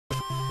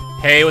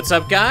Hey, what's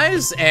up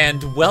guys,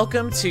 and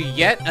welcome to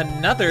yet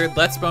another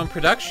Let's Bone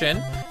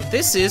production.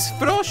 This is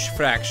Frosh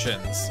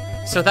Fractions.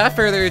 So without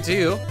further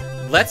ado,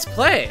 let's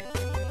play.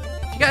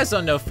 If you guys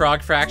don't know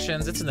Frog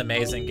Fractions, it's an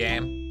amazing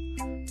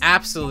game.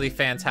 Absolutely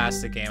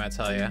fantastic game, I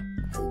tell you.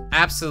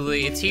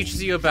 Absolutely, it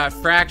teaches you about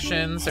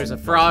fractions, there's a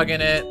frog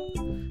in it.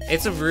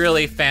 It's a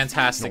really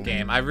fantastic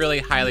game. I really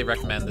highly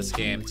recommend this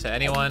game to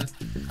anyone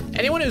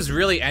who's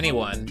really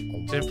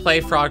anyone to play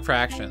Frog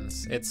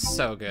Fractions. It's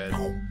so good.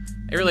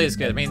 It really is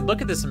good. I mean,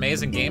 look at this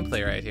amazing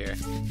gameplay right here.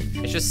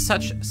 It's just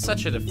such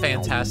a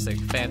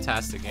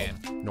fantastic game.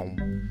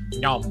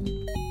 All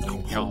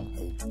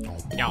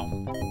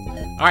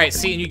right,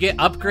 see, and you get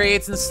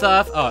upgrades and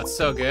stuff. Oh, it's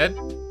so good.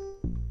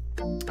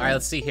 All right,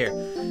 let's see here.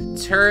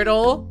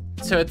 Turtle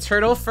to a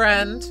turtle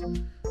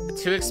friend.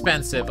 Too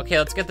expensive. Okay,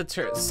 let's get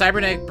the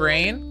cybernetic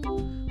brain.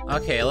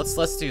 Okay,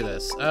 let's do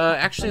this.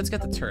 Actually, let's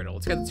get the turtle.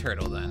 Let's get the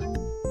turtle then.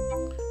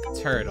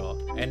 Turtle.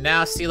 And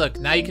now, see, look,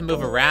 now you can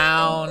move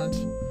around.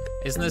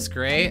 Isn't this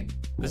great?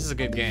 This is a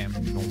good game.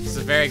 This is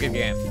a very good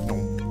game.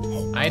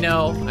 I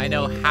know.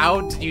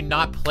 How did you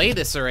not play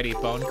this already,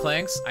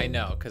 react-clinks? I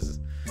know, because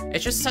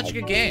it's just such a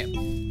good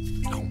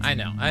game. I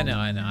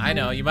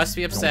know. You must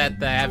be upset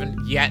that I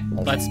haven't yet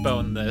Let's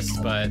Bone this,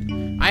 but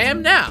I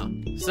am now.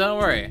 So don't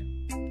worry.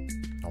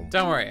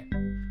 Don't worry.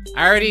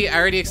 I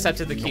already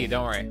accepted the key,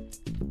 don't worry.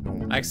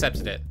 I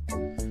accepted it.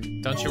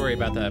 Don't you worry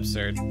about that,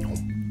 absurd.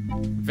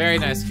 Very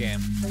nice game.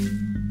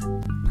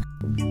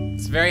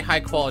 It's a very high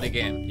quality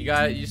game. You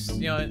gotta, just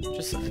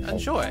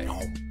enjoy.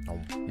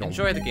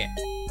 Enjoy the game.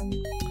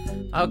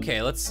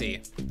 Okay, let's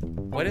see.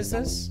 What is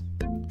this?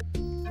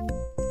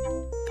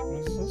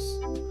 What is this?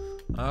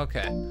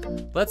 Okay.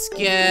 Let's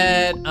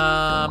get,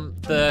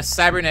 the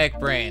cybernetic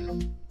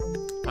brain.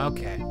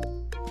 Okay.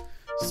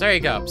 So there you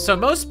go. So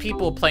most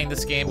people playing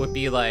this game would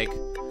be like,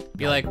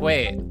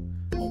 wait,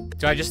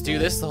 do I just do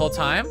this the whole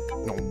time?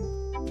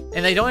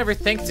 And they don't ever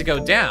think to go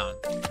down.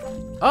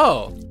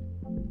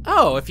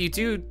 Oh, if you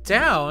do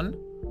down,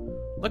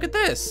 look at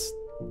this.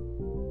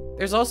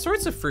 There's all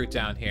sorts of fruit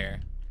down here.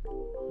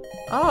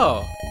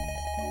 Oh,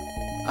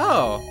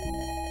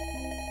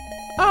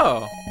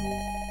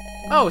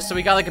 so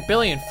we got like 1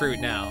 billion fruit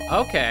now.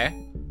 Okay.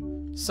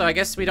 So I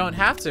guess we don't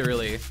have to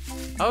really.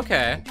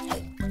 Okay.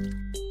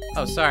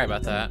 Oh, sorry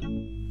about that.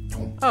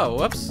 Oh,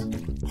 whoops.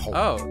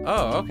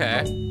 Oh,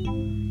 okay.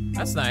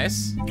 That's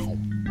nice.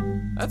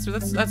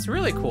 That's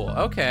really cool.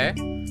 Okay.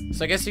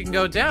 So I guess you can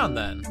go down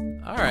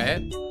then. All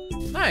right.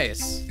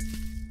 Nice.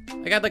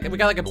 We got like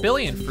 1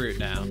 billion fruit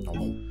now.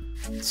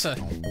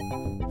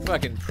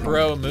 Fucking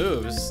pro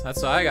moves.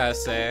 That's what I gotta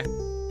say.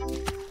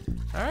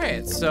 All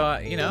right. So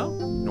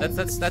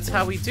that's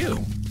how we do.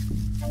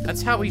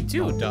 That's how we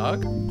do,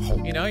 dog.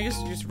 You know, you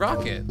just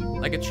rock it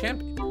like a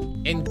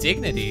champion.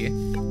 Indignity.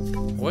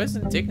 What is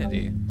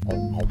indignity?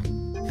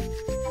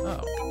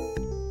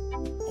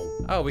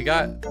 Oh, we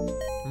got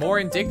more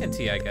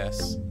indignity, I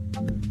guess.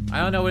 I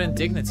don't know what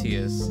indignity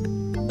is.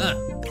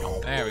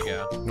 There we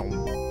go.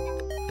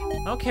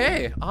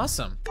 Okay,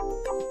 awesome.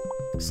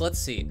 So let's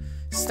see.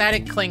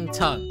 Static cling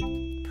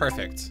tongue.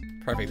 Perfect.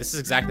 This is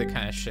exactly the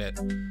kind of shit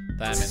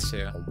that I'm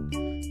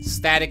into.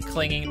 Static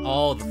clinging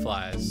all the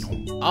flies.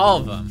 All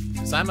of them.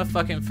 Because I'm a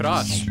fucking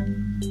frosh.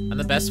 I'm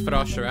the best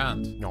frosh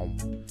around.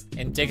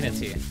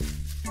 Indignity.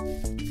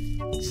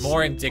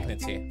 More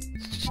indignity.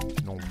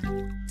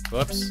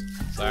 Whoops.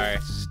 Sorry.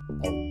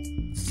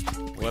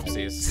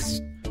 Whoopsies.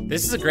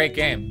 This is a great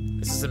game.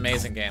 This is an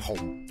amazing game.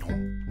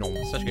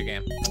 Such a good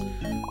game.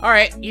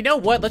 Alright, you know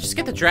what? Let's just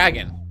get the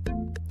dragon.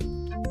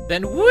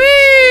 Then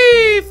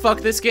whee!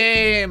 Fuck this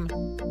game.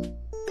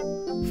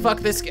 Fuck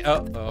this game. Oh,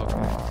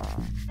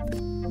 okay.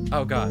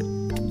 Oh god.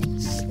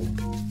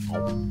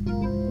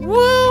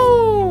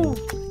 Woo!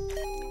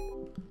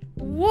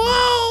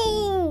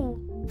 Whoa!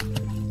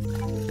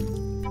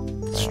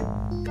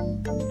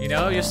 You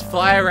know, you just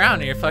fly around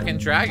and you're fucking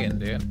dragon,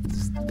 dude.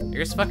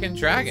 You're just fucking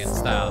dragon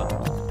style.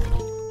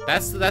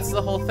 That's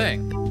the whole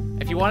thing.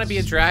 If you want to be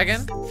a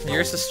dragon,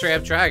 you're just a straight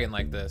up dragon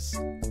like this.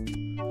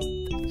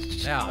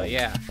 Oh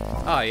yeah.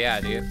 Oh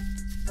yeah, dude.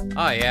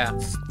 Oh yeah.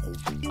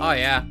 Oh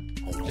yeah.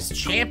 Just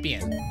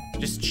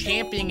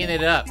championing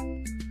it up.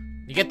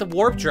 You get the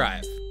warp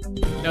drive.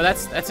 No,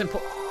 that's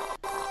important.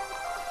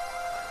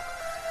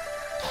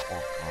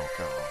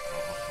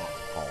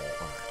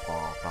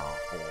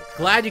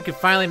 Glad you could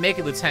finally make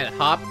it, Lieutenant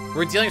Hop.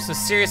 We're dealing with some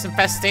serious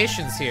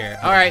infestations here.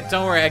 All right,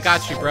 don't worry, I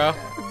got you, bro.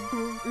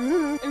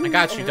 I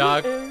got you,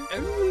 dog.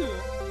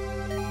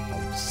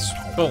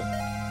 Boom.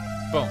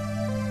 Boom.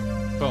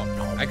 Boom.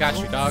 I got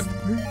you, dog.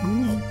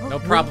 No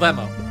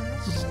problemo.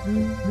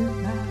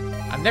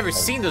 I've never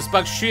seen those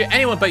bugs shoot at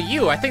anyone but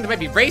you. I think they might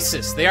be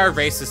racist. They are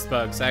racist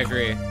bugs, I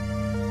agree.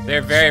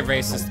 They're very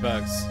racist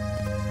bugs.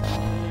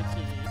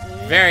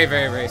 Very,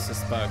 very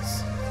racist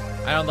bugs.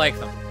 I don't like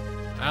them.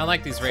 I don't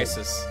like these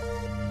racists.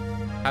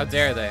 How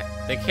dare they?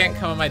 They can't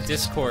come on my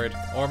Discord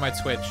or my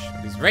Twitch.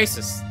 These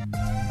racists.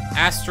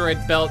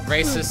 Asteroid belt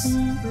racists.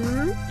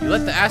 You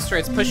let the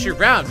asteroids push you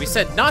around. We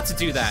said not to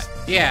do that.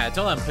 Yeah,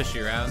 don't let them push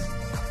you around.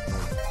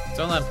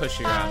 Don't let them push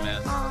you around,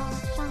 man.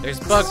 There's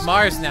Bug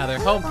Mars now, their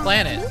home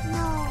planet.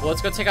 Well,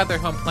 let's go take out their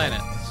home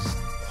planet.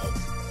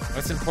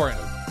 That's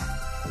important.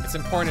 It's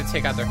important to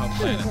take out their home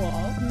planet.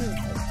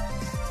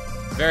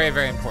 Very,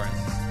 very important.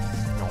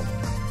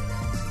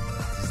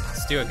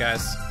 Let's do it,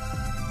 guys.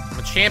 I'm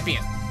a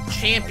champion.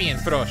 Champion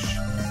Frosh.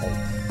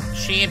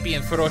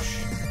 Champion Frosh.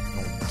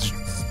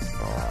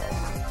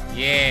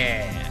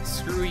 Yeah.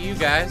 Screw you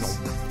guys.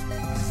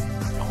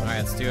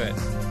 Alright, let's do it.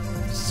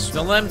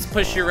 Don't let them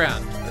push you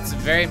around. That's a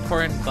very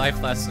important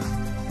life lesson.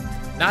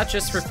 Not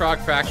just for frog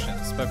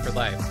fractions, but for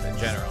life in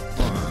general.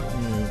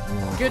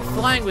 Good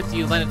flying with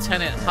you,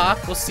 Lieutenant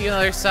Hawk. We'll see you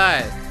on the other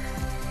side.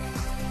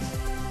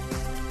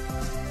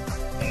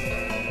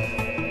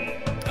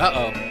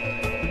 Uh-oh.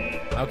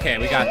 Okay,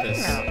 we got this.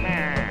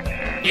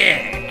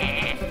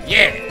 Yeah!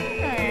 Yeah!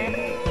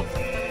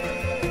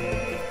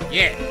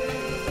 Yeah!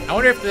 I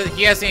wonder if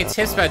he has any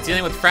tips about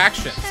dealing with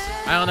fractions.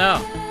 I don't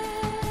know.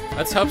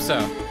 Let's hope so.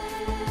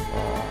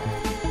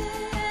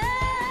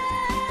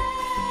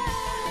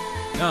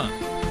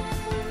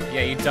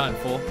 Yeah, you done,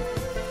 fool.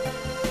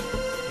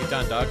 You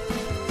done, dog.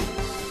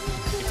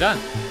 You done.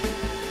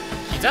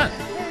 You done.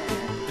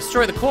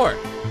 Destroy the core.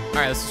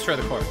 Alright, let's destroy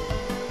the core.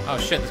 Oh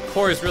shit, the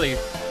core is really...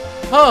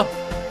 Oh!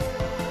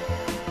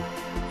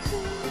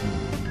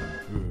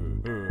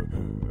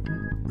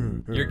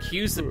 You're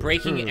accused of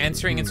breaking and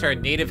entering into our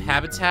native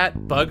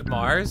habitat, Bug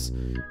Mars,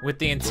 with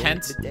the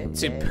intent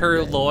to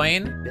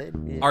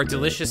purloin our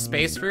delicious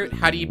space fruit.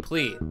 How do you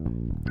plead?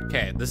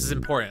 Okay, this is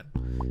important.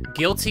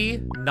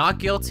 Guilty, not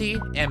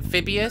guilty,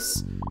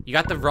 amphibious. You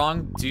got the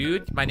wrong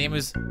dude. My name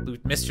is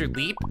Mr.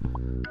 Leap.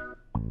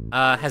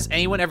 Has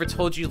anyone ever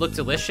told you look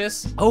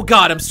delicious? Oh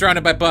god, I'm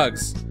surrounded by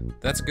bugs.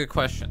 That's a good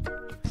question.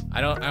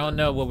 I don't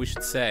know what we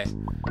should say.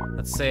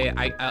 Let's say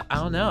I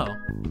don't know.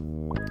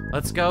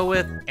 Let's go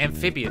with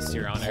amphibious,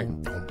 Your Honor.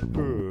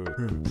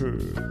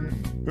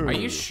 Are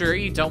you sure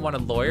you don't want a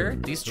lawyer?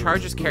 These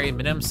charges carry a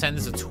minimum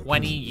sentence of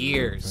 20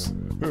 years.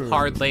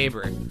 Hard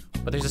labor.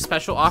 But there's a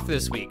special offer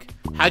this week.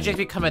 How'd you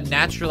become a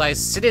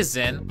naturalized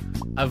citizen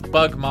of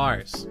Bug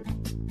Mars?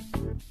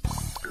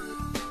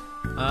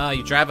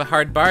 You drive a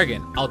hard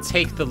bargain. I'll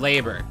take the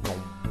labor.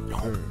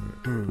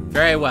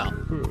 Very well.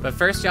 But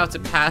first you have to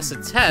pass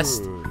a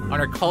test on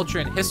our culture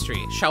and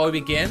history. Shall we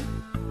begin?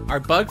 Our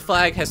bug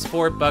flag has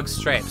 4 bug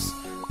stripes.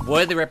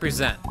 What do they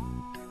represent?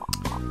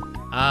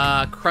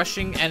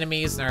 Crushing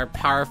enemies and our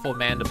powerful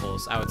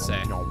mandibles, I would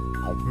say.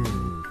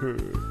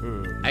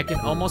 I can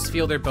almost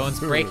feel their bones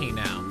breaking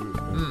now.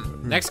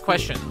 Next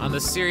question. On the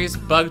series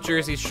Bug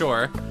Jersey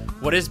Shore,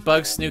 what is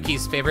Bug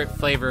Snooky's favorite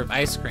flavor of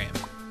ice cream?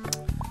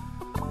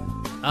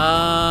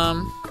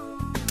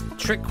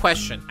 Trick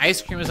question.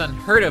 Ice cream is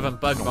unheard of on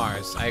Bug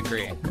Mars. I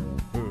agree.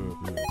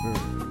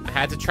 I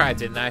had to try,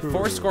 didn't I?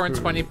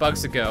 420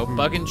 bugs ago,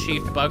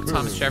 Bug-in-Chief Bug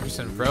Thomas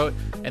Jefferson wrote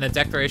in the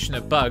Declaration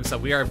of Bugs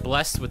that we are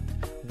blessed with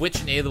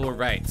which inalienable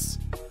rights?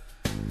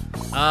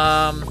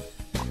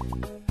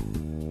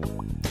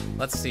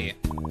 Let's see.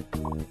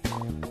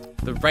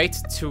 The right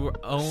to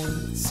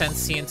own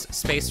sentient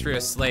space for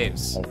your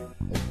slaves.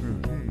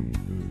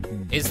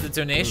 Is the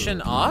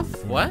donation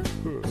off? What?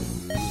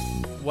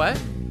 What?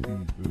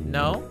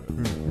 No?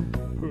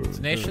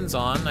 Donation's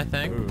on, I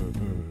think.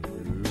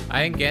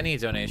 I didn't get any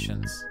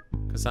donations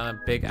because I'm a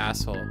big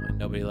asshole and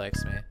nobody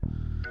likes me.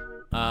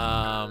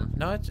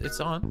 No, it's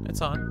on.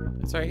 It's on.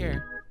 It's right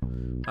here.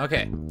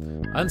 Okay.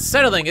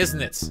 Unsettling,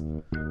 isn't it?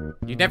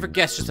 You'd never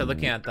guess just by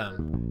looking at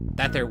them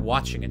that they're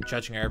watching and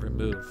judging our every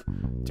move.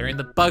 During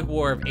the Bug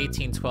War of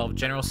 1812,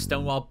 General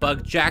Stonewall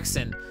Bug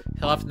Jackson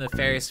held off the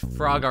nefarious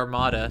Frog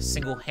Armada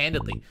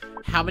single-handedly.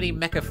 How many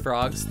mecha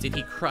frogs did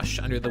he crush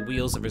under the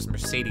wheels of his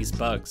Mercedes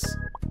bugs?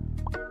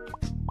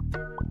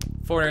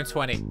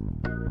 420.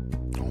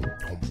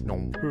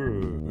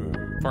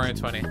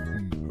 420.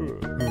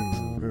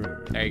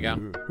 There you go.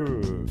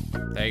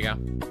 There you go.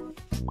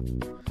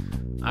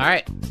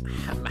 Alright.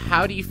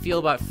 How do you feel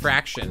about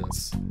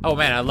fractions? Oh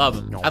man, I love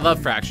them. I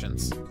love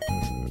fractions.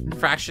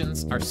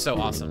 Fractions are so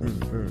awesome.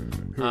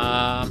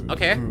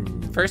 Okay.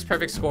 First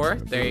perfect score.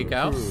 There you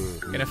go.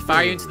 Gonna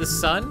fire you into the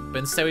sun, but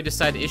instead we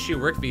decide to issue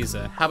work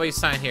visa. How about you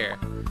sign here?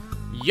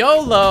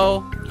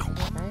 YOLO!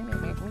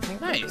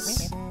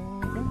 Nice.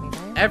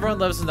 Everyone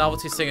loves the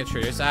novelty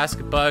signature. Just ask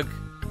a bug.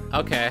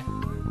 Okay.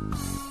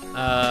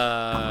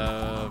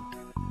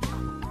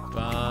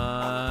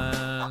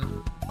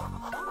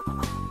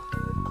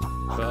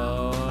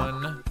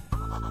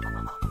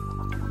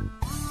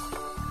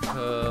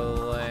 Bone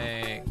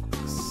clinks.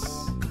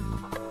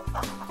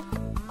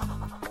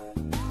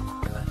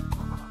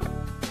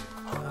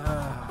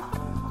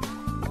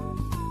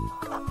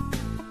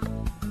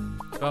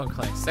 Bone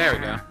clinks. There we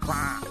go.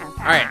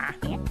 All right.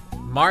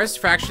 Mars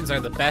fractions are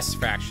the best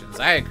fractions.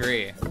 I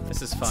agree.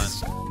 This is fun.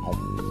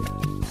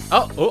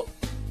 Oh,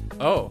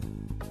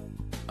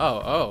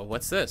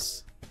 what's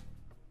this?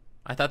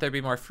 I thought there'd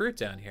be more fruit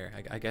down here.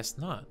 I guess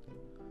not.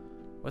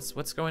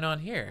 What's going on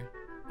here?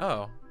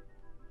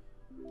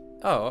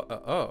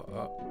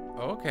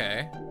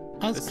 Okay.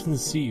 As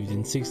conceived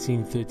in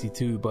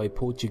 1632 by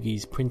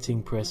Portuguese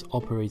printing press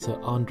operator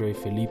André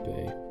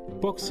Felipe,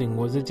 boxing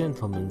was a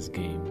gentleman's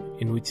game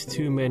in which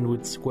two men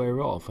would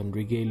square off and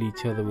regale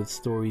each other with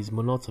stories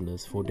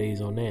monotonous for days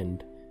on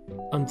end,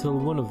 until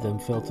one of them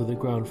fell to the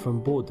ground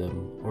from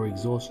boredom or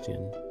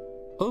exhaustion.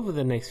 Over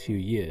the next few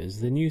years,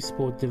 the new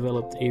sport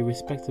developed a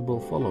respectable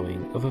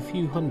following of a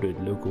few hundred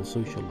local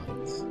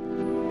socialites.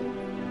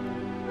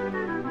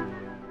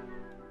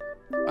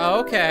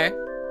 Oh, okay.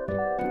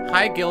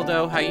 Hi,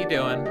 Gildo. How you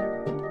doing?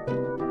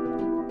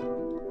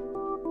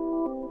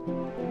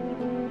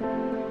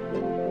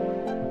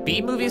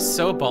 B-movie's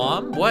so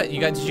bomb? What?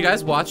 Did you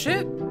guys watch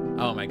it?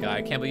 Oh my god,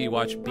 I can't believe you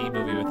watched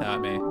B-movie without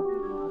me.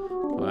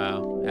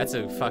 Wow, that's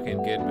a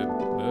fucking good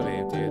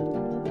movie, dude.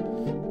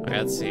 Okay,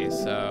 let's see,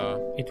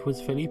 so... It was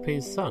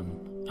Felipe's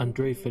son,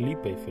 André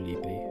Felipe,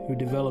 who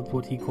developed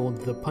what he called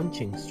the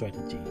punching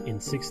strategy in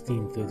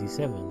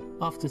 1637,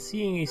 after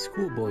seeing a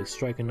schoolboy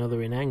strike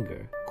another in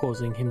anger,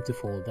 causing him to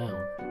fall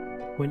down.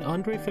 When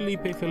André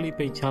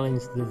Felipe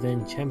challenged the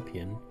then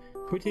champion,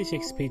 British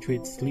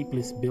expatriate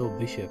Sleepless Bill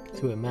Bishop,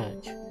 to a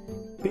match,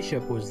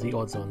 Bishop was the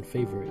odds-on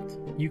favourite.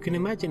 You can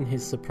imagine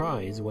his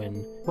surprise when,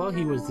 while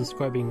he was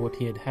describing what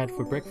he had had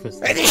for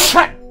breakfast,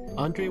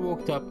 André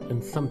walked up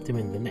and thumped him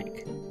in the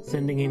neck,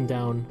 sending him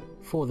down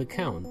for the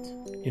count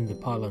in the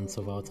parlance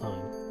of our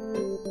time.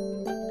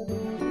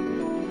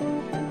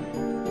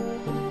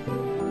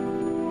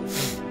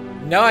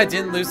 No, I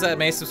didn't lose that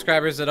many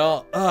subscribers at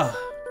all. Ugh.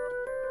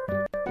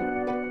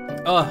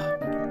 Ugh.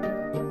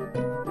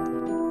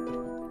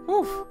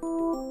 Whew.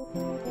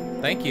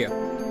 Thank you.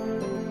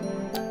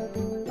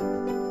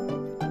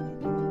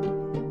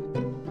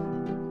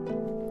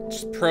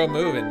 Just pro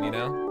moving, you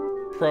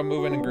know? Pro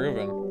moving and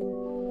grooving.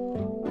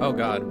 Oh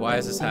god, why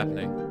is this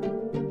happening?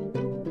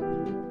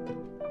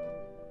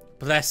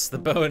 Bless the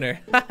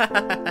boner.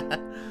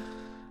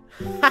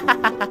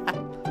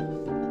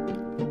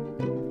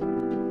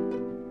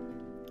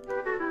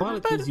 While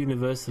it was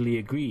universally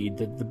agreed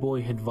that the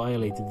boy had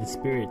violated the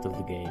spirit of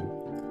the game,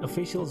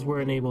 officials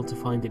were unable to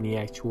find any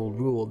actual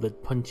rule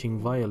that punching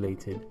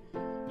violated,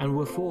 and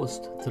were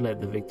forced to let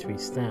the victory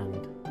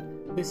stand.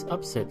 This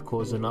upset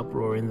caused an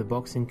uproar in the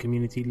boxing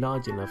community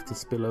large enough to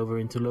spill over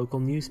into local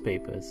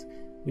newspapers,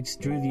 which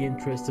drew the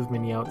interest of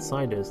many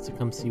outsiders to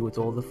come see what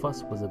all the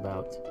fuss was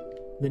about.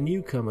 The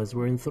newcomers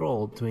were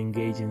enthralled to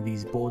engage in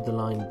these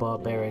borderline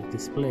barbaric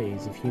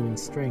displays of human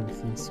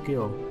strength and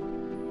skill,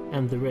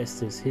 and the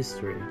rest is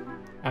history.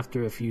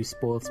 After a few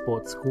spoiled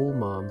sport school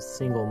moms,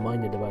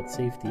 single-minded about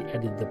safety,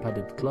 added the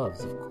padded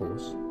gloves, of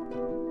course.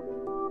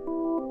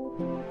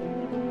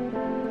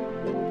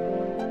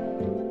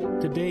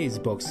 Today's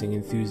boxing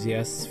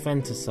enthusiasts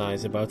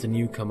fantasize about a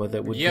newcomer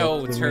that would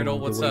Yo, the Turtle,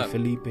 ring what's the way up?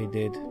 Felipe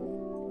did.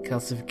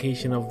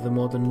 Calcification of the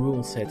modern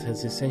rule set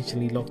has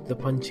essentially locked the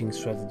punching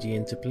strategy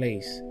into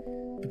place,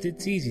 but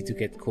it's easy to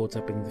get caught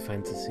up in the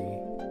fantasy.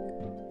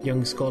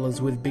 Young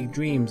scholars with big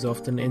dreams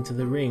often enter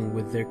the ring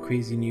with their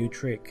crazy new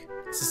trick.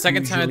 It's the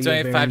second time I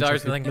Usually donate a variant $5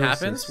 of nothing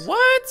happens? hypnosis.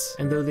 What?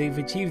 And though they've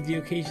achieved the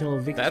occasional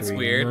victory, That's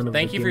weird. none of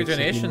Thank the you for your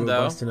gimmicks have donation, been though.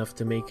 robust enough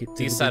to make it to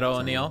Di the big time.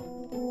 Saronio.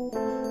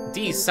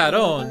 Di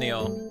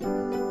Saronio.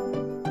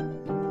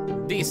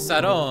 Di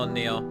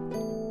Saronio.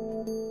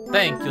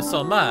 Thank you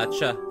so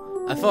much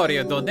for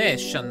your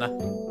donation. Bum,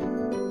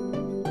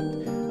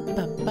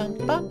 bum,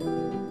 bum.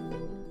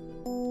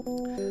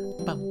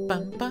 Bum,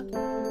 bum, bum.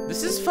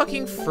 This is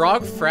fucking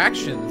Frog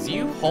Fractions.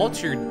 You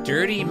halt your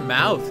dirty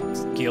mouth,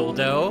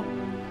 Gildo.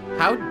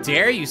 How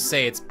dare you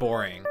say it's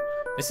boring?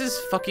 This is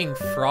fucking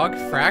Frog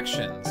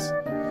Fractions.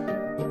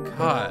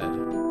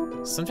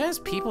 God. Sometimes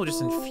people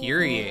just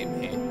infuriate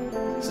me.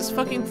 This is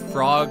fucking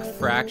Frog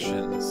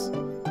Fractions.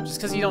 Just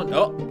because you don't...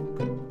 Oh!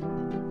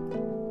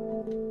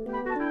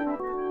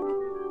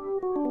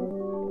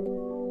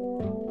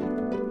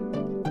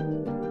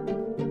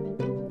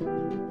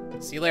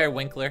 See you later,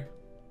 Winkler.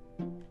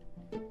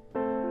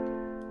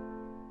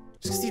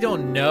 Just because you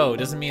don't know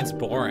doesn't mean it's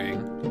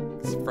boring.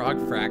 It's Frog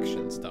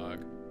Fractions,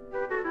 dog.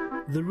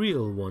 The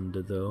real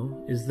wonder,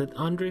 though, is that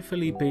André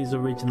Felipe's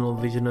original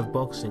vision of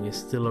boxing is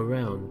still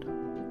around.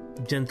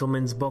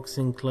 Gentlemen's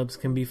boxing clubs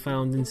can be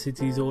found in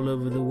cities all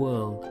over the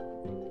world.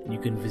 You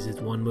can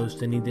visit one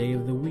most any day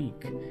of the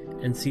week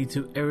and see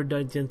two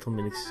erudite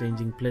gentlemen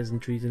exchanging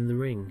pleasantries in the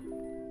ring.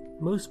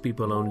 Most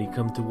people only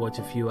come to watch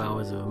a few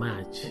hours of a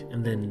match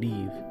and then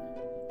leave.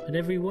 But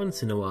every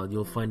once in a while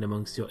you'll find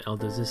amongst your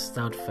elders a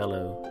stout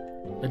fellow,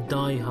 a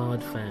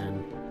die-hard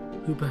fan,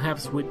 who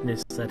perhaps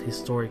witnessed that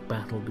historic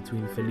battle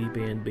between Felipe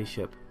and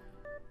Bishop,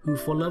 who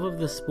for love of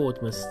the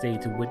sport must stay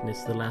to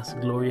witness the last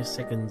glorious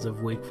seconds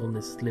of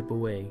wakefulness slip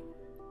away,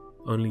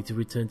 only to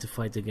return to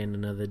fight again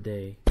another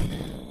day.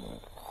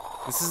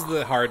 This is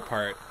the hard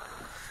part.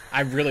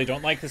 I really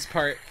don't like this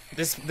part.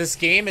 This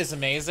game is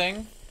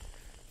amazing,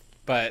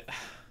 but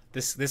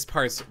this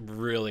part's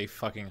really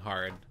fucking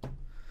hard.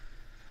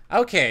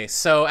 Okay,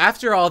 so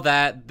after all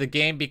that, the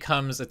game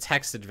becomes a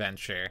text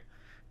adventure.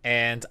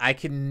 And I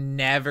can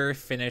never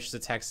finish the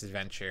text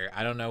adventure.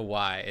 I don't know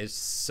why. It's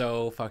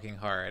so fucking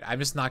hard. I'm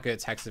just not good at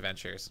text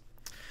adventures.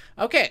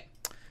 Okay.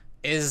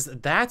 Is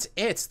that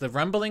it? The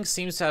rumbling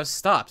seems to have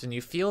stopped, and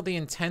you feel the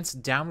intense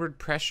downward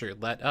pressure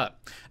let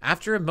up.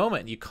 After a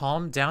moment, you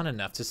calm down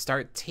enough to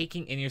start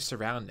taking in your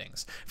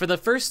surroundings, for the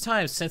first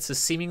time since the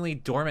seemingly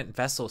dormant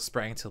vessel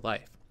sprang to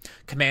life.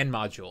 Command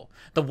module.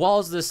 The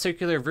walls of the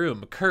circular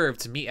room curve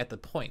to meet at the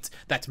point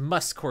that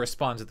must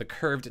correspond to the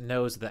curved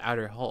nose of the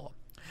outer hull.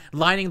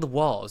 Lining the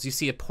walls, you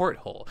see a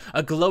porthole,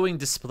 a glowing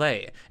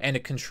display, and a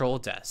control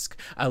desk.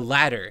 A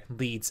ladder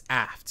leads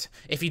aft.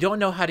 If you don't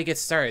know how to get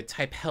started,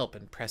 type help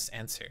and press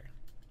enter.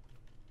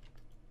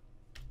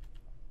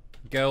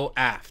 Go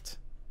aft.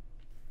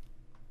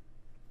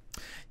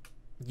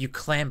 You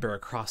clamber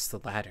across the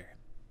ladder.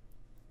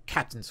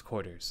 Captain's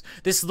quarters.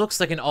 This looks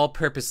like an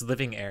all-purpose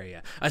living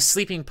area. A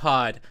sleeping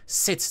pod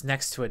sits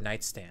next to a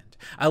nightstand.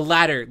 A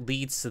ladder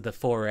leads to the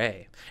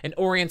foray. An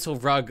oriental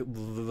rug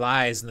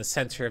lies in the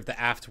center of the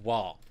aft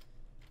wall.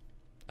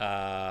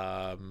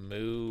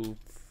 Move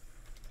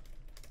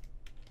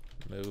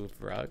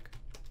rug.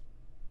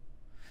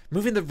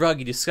 Moving the rug,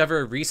 you discover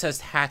a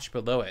recessed hatch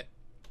below it.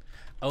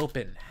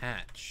 Open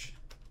hatch.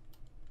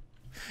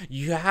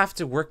 You have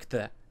to work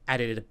at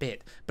it a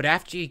bit, but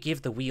after you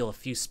give the wheel a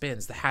few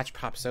spins, the hatch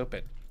pops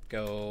open.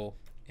 Go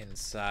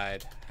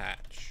inside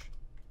hatch.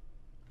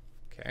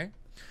 Okay.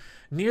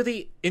 Near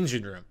the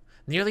engine room.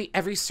 Nearly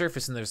every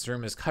surface in this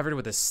room is covered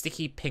with a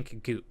sticky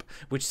pink goop,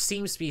 which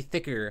seems to be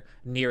thicker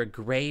near a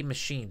gray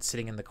machine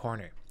sitting in the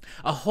corner.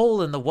 A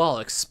hole in the wall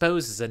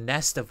exposes a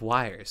nest of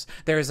wires.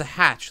 There is a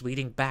hatch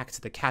leading back to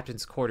the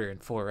captain's quarter in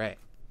 4A.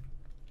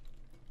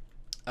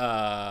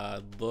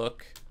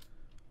 Look.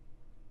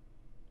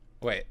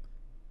 Wait.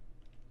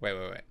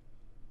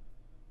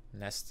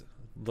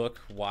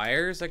 Look,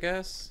 wires, I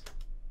guess?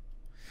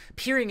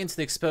 Peering into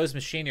the exposed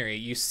machinery,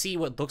 you see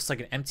what looks like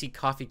an empty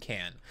coffee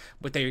can,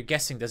 but that you're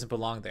guessing doesn't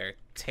belong there.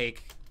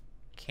 Take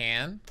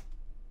can?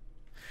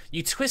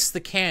 You twist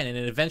the can and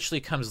it eventually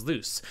comes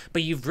loose,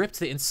 but you've ripped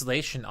the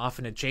insulation off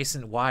an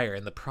adjacent wire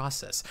in the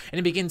process, and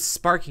it begins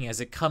sparking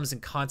as it comes in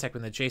contact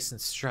with an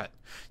adjacent strut.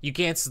 You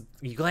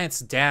glance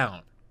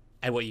down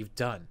at what you've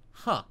done.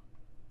 Huh.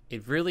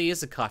 It really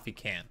is a coffee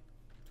can.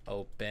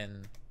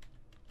 Open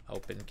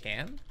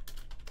can?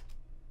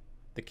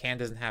 The can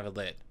doesn't have a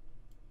lid.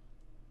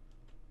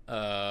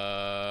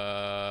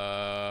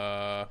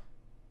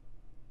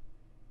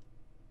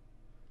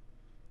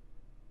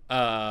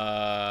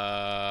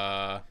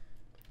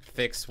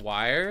 Fix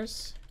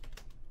wires?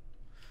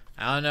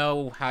 I don't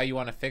know how you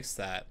want to fix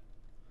that.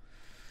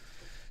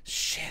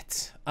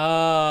 Shit. Go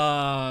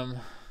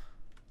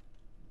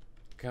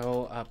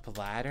up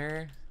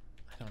ladder?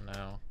 I don't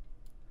know.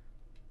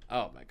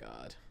 Oh my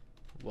god.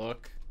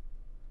 Look.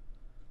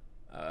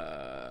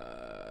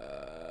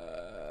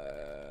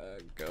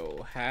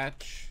 Go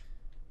hatch.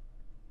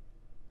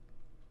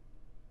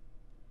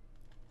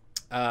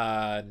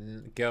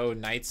 Go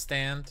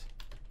nightstand.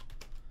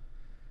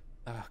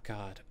 Oh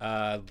god.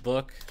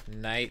 Look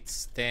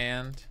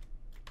nightstand.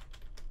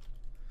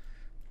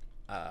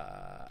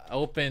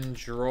 Open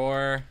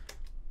drawer.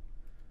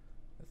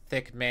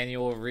 Thick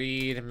manual.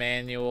 Read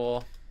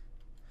manual.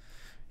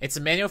 It's a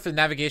manual for the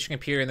navigation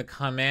computer in the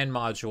command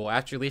module.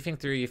 After leafing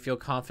through, you feel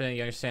confident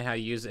you understand how to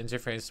use the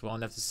interface well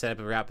enough to set up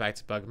a route back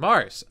to Bug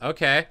Mars.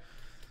 Okay.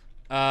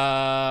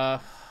 God,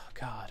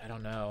 I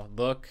don't know.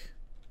 Look.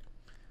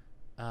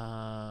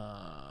 Ladder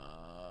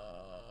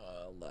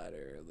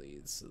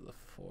leads to the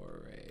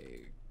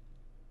foray.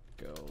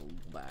 Go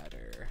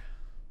ladder.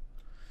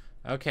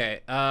 Okay.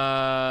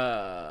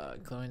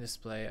 Glowing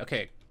display.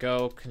 Okay.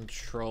 Go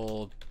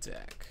control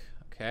deck.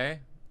 Okay.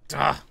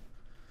 Duh.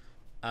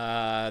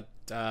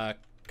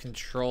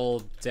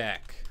 Control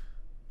deck.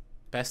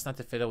 Best not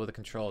to fiddle with the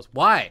controls.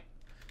 Why?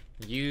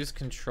 Use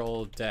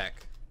control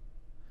deck.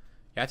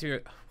 You have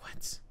to.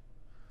 What?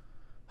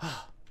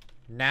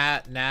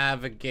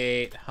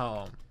 Navigate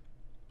home.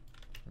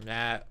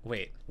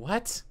 Wait.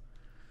 What?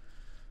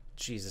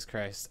 Jesus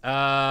Christ.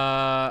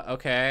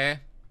 Okay.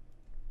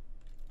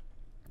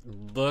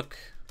 Look.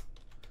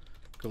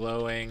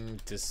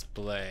 Glowing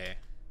display.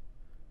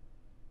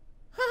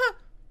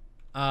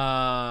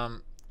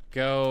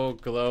 Go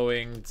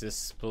glowing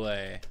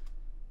display.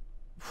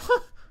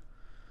 God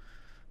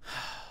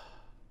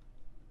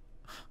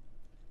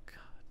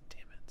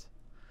damn it.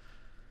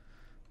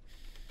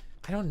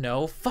 I don't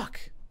know. Fuck.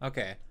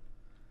 Okay.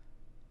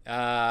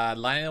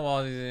 Lining the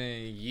wall.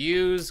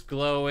 Use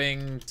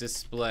glowing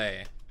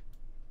display.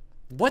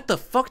 What the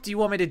fuck do you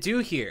want me to do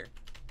here?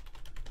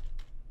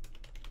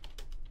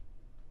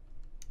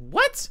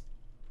 What?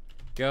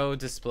 Go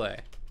display.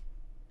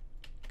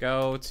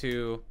 Go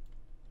to...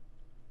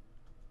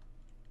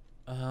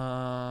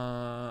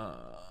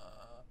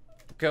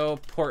 go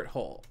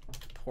porthole.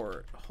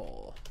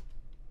 Porthole.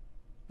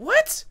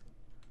 What?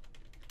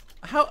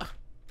 How?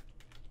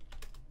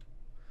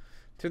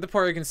 Through the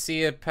port you can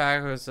see a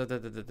pack.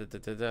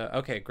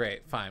 Okay,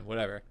 great, fine,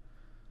 whatever.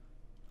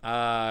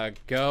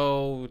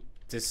 Go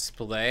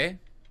display.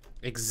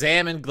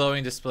 Examine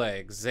glowing display.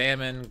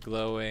 Examine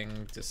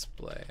glowing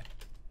display.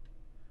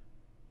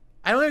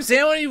 I don't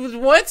understand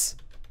what?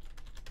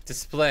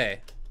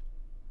 Display.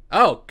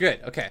 Oh,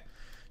 good. Okay.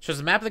 Shows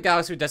a map of the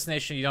galaxy with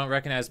destination you don't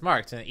recognize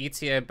marked. An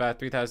ETA about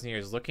 3,000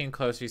 years. Looking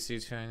closer, you see...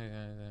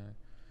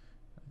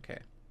 Okay.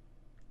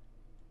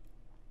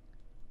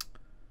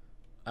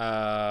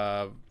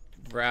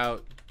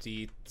 Route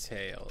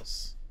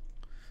details.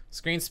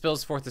 Screen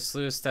spills forth a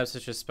slew of steps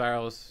such as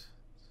spirals.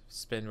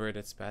 Spinward,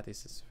 its path.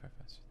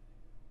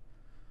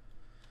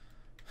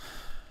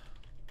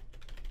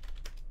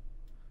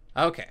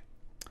 Okay.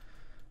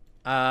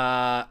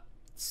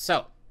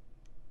 So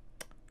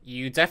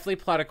you definitely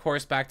plot a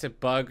course back to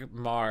Bug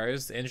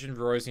Mars. The engine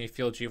roars and you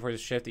feel G-forces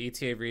shift. The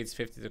ETA reads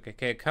 50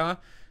 kk,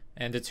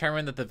 and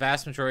determine that the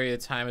vast majority of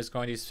the time is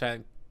going to be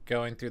spent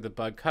going through the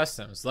bug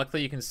customs.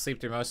 Luckily, you can sleep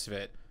through most of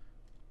it.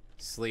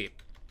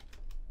 Sleep.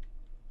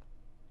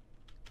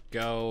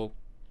 Go,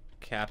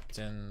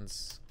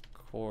 captain's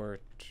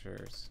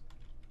quarters.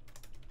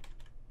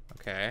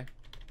 Okay.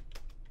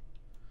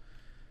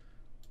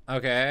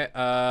 Okay,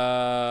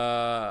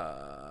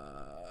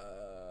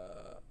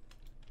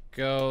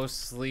 go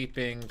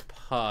sleeping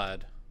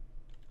pod.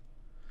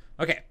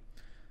 Okay.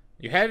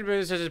 You head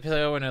to the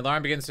pillow when an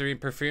alarm begins to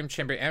read perfume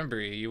chamber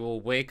embry. You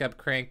will wake up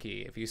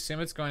cranky. If you assume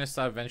it's going to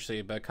stop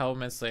eventually, but a couple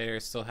minutes later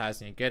it still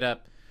hasn't, you get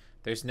up.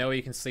 There's no way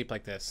you can sleep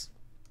like this.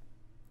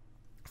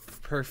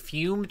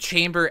 Perfume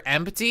chamber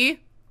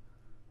empty?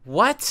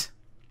 What?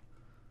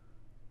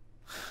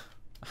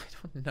 I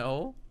don't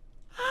know.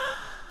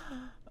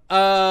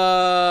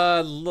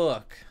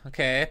 Look.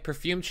 Okay,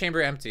 perfume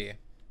chamber empty.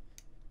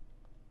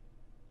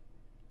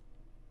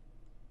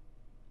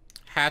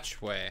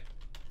 Hatchway.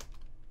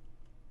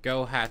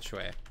 Go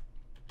hatchway.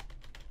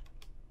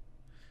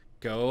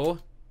 Go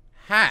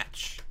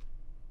hatch.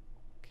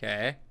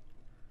 Okay.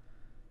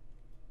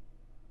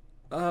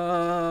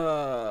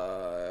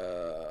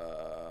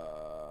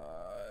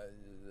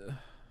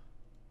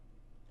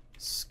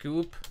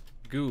 Scoop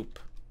goop.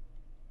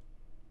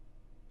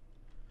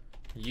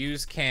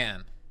 Use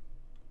can.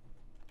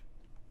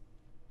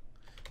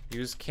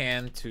 Use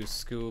can to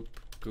scoop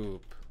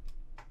goop.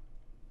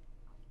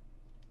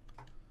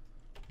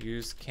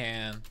 Use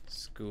can,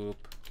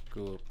 scoop,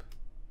 goop.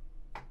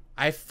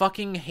 I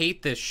fucking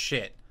hate this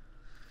shit.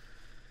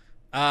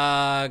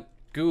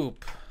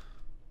 Goop.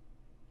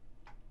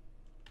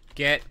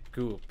 Get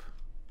goop.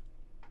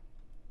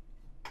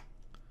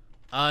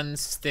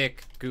 Unstick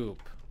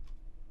goop.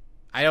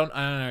 I don't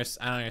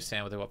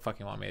understand what they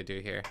fucking want me to do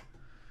here.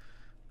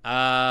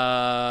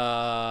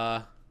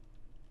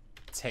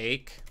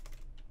 Take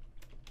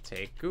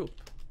goop.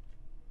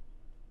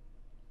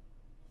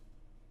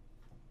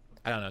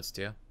 I don't know what to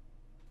do.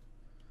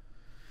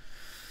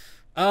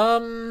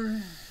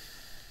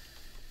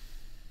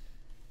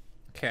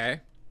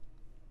 Okay.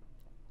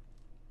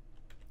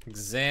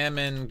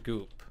 Examine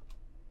goop.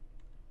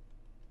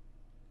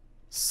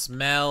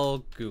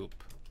 Smell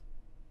goop.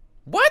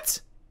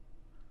 What?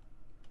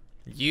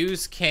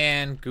 Use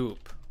can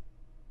goop.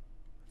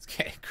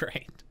 Okay,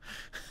 great.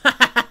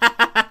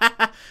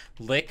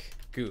 Lick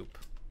goop.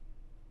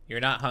 You're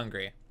not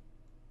hungry.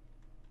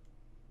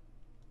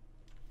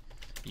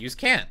 Use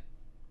can.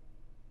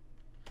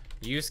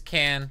 Use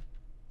can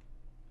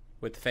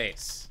with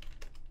face.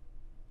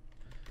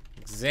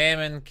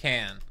 Examine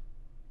can.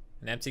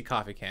 An empty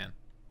coffee can.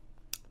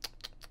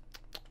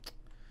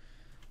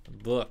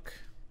 Look.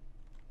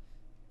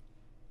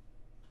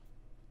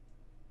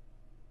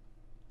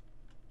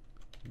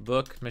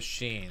 Book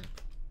machine.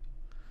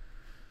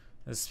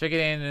 The spigot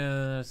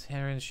and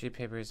handwritten sheet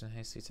papers and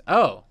hasty.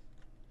 Oh!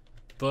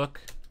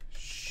 Book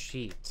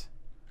sheet.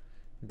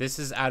 This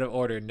is out of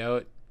order.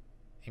 Note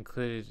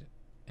included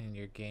in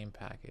your game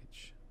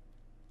package.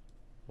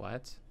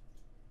 What?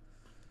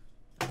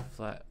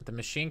 Flat. The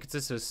machine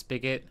consists of a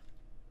spigot.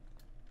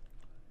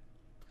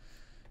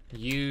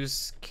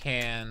 Use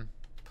can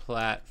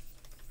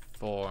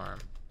platform.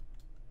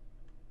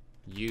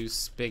 Use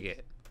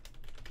spigot.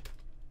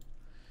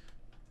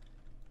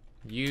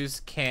 Use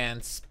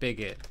can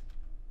spigot.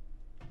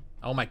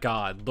 Oh my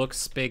god, look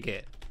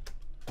spigot.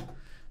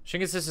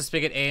 Machine consists of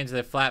spigot A into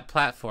the flat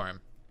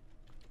platform.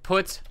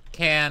 Put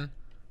can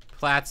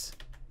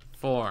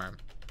platform.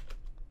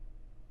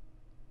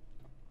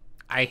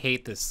 I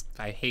hate this.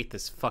 I hate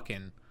this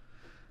fucking.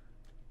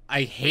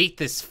 I hate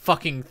this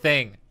fucking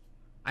thing.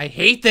 I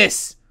hate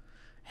this.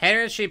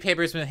 Handwritten sheet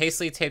paper has been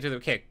hastily taped to the.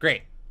 Okay,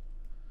 great.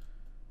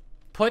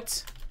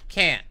 Put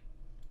can.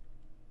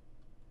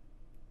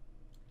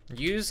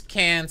 Use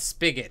can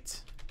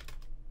spigot.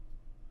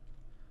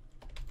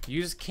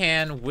 Use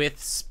can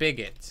with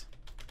spigot.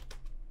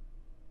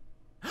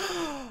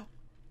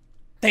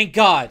 Thank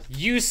God.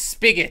 Use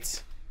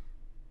spigot.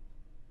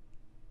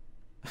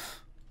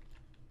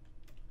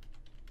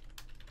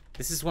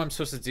 This is what I'm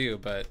supposed to do,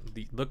 but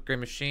the look gray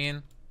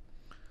machine.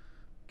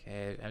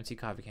 Okay, empty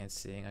coffee can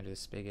sitting under the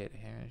spigot.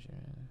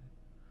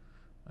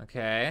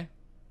 Okay.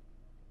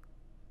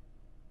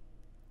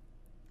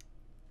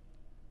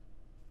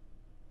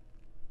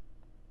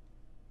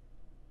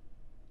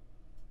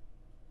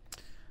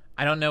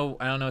 I don't know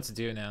what to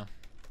do now.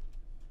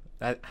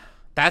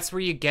 That's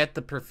where you get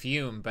the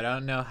perfume, but I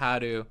don't know how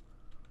to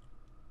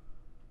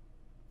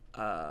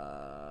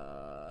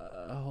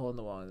in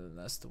the wall and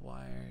nest the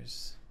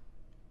wires.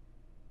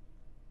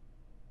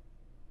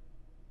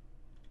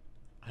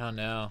 I don't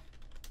know.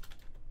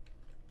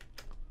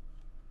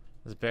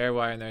 There's a bare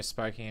wire in there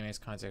sparking and makes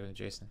contact with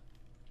Jason.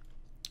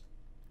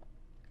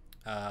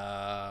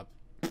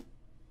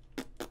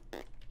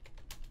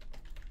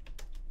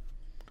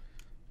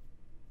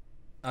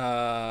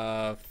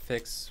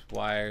 Fix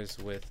wires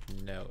with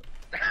note.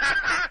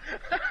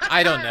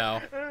 I don't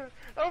know.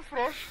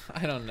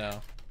 I don't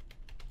know.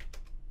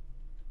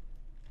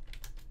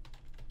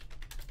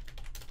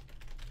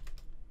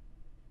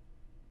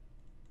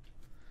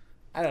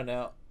 I don't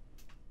know.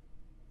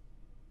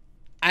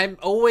 I'm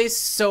always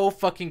so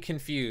fucking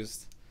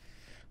confused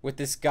with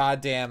this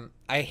goddamn...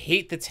 I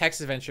hate the text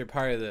adventure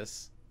part of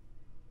this.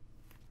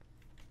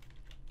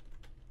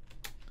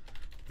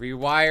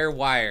 Rewire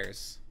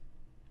wires.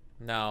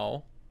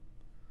 No.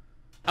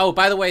 Oh,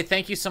 by the way,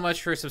 thank you so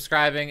much for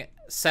subscribing.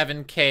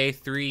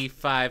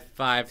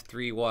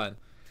 7K35531.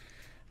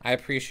 I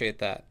appreciate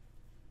that.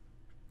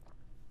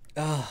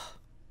 Ugh.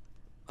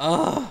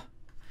 Ugh.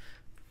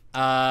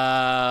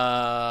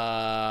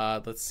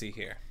 Let's see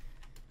here.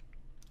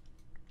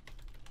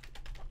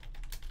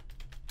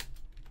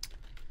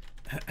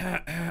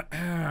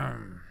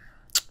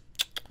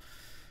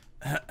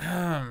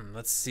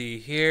 Let's see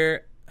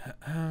here.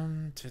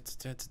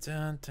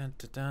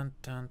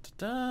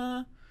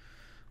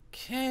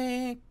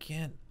 Okay,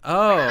 get...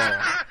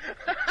 Oh.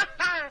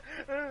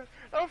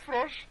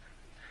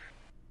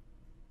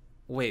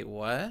 Wait,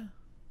 what?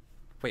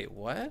 Wait,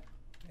 what?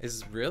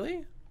 Is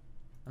really?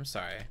 I'm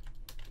sorry.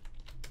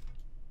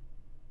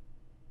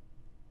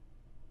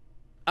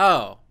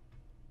 Oh.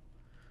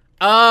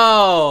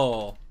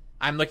 Oh.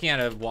 I'm looking at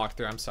a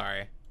walkthrough. I'm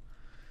sorry.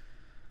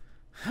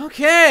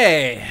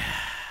 Okay.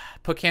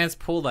 Pocan's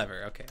pull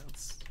lever. Okay,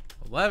 let's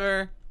pull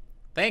lever.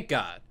 Thank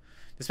God.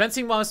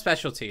 Dispensing mom's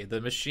specialty. The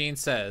machine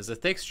says a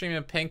thick stream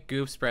of pink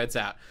goop spreads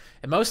out.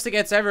 It mostly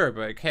gets everywhere,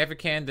 but half a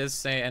can does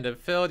say end up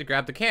filled. You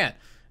grab the can. A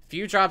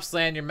few drops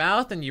land in your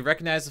mouth, and you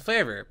recognize the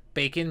flavor.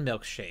 Bacon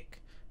milkshake.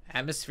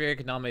 Atmospheric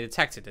anomaly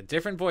detected. A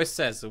different voice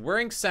says the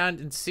whirring sound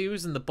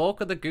ensues, and the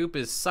bulk of the goop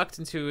is sucked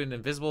into an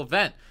invisible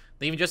vent,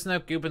 leaving just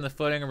enough goop in the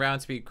floating around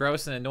to be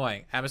gross and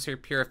annoying. Atmosphere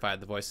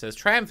purified, the voice says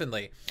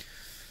triumphantly.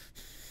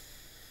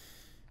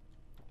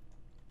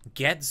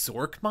 Get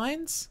Zork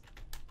mines?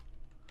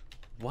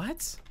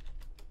 What?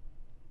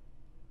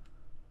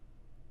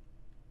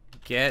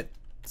 Get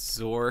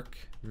Zork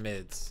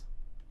mids.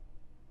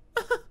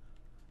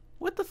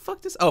 What the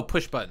fuck does... Oh,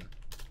 push button.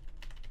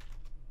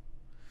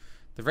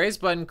 The raise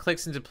button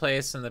clicks into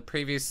place and the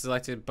previous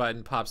selected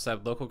button pops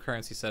up. Local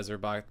currency says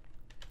robot.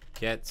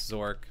 Get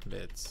Zork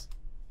mids.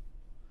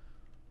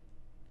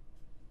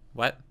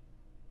 What?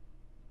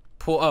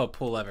 Pull... Oh,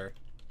 pull lever.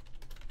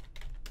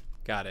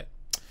 Got it.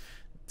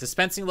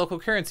 Dispensing local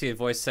currency, a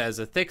voice says.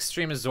 A thick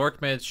stream of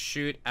Zork mids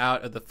shoot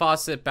out of the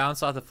faucet,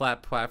 bounce off the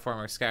flat platform,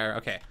 or scatter.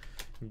 Okay.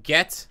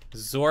 Get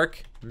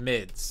Zork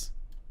mids.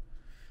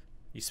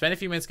 You spend a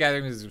few minutes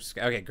gathering...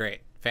 Okay,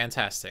 great.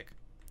 Fantastic.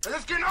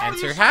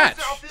 Enter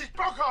hatch.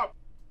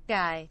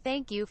 Guy,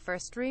 thank you for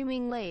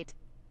streaming late.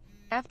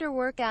 After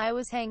work I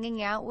was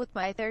hanging out with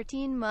my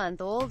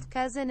 13-month-old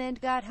cousin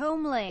and got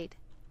home late.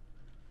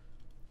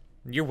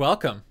 You're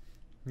welcome.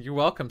 You're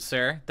welcome,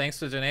 sir. Thanks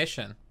for the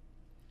donation.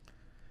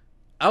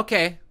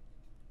 Okay.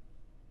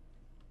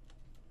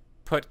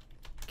 Put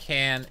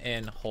can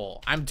in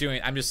hole. I'm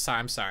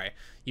sorry.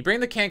 You bring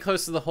the can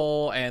close to the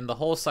hole, and the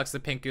hole sucks the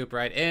pink goop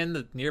right in.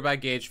 The nearby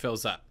gauge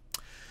fills up.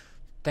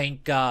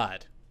 Thank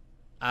God.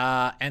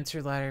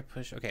 Enter ladder,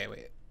 push. Okay,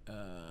 wait.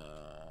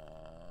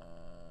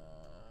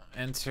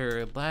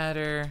 Enter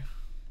ladder.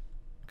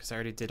 Because I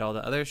already did all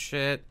the other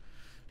shit.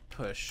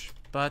 Push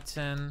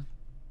button.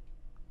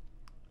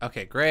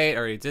 Okay, great.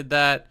 Already did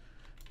that.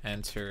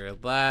 Enter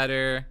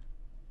ladder.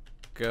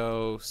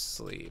 Go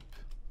sleep.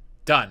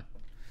 Done.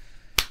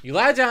 You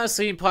lie down in a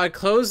sleeping pod,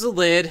 close the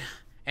lid,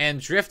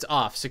 and drift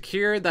off.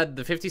 Secure that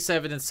the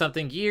 57 and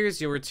something years,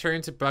 you'll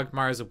return to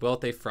Brugmar as a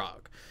wealthy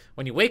frog.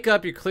 When you wake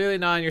up, you're clearly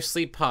not in your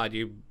sleep pod.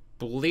 You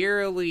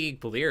blearily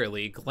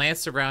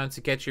glance around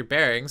to get your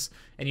bearings,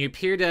 and you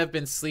appear to have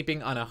been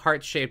sleeping on a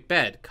heart-shaped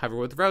bed covered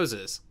with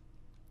roses.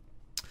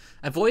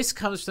 A voice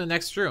comes from the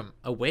next room.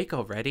 Awake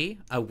already?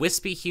 A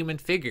wispy human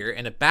figure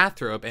in a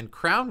bathrobe and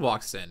crown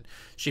walks in.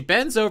 She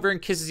bends over and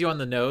kisses you on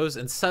the nose,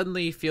 and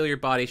suddenly you feel your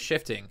body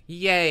shifting.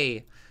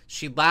 Yay!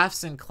 She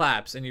laughs and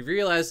claps, and you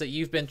realize that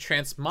you've been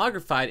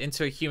transmogrified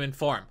into a human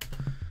form.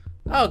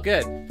 Oh,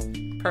 good.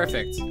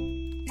 Perfect.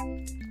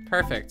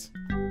 Perfect.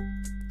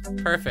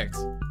 Perfect.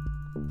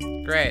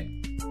 Great.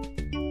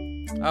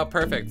 Oh,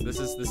 perfect. This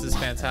is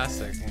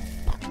fantastic.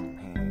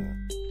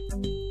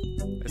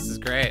 This is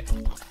great.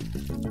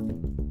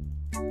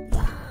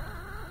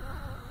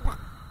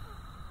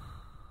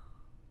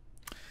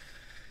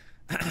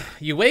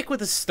 You wake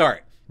with a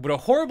start. With a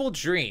horrible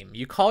dream,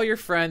 you call your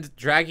friend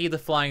Draggy the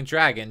Flying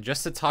Dragon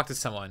just to talk to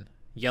someone.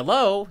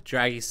 Yellow,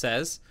 Draggy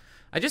says.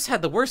 I just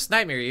had the worst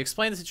nightmare. You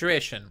explain the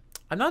situation.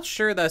 I'm not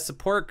sure that a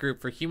support group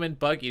for human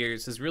bug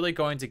eaters is really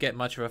going to get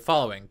much of a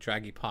following,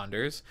 Draggy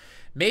ponders.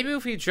 Maybe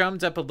if we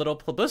drummed up a little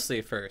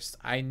publicity first.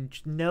 I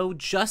know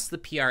just the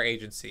PR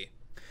agency.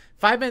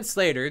 5 minutes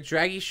later,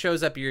 Draggy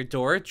shows up at your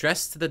door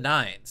dressed to the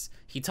nines.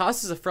 He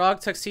tosses a frog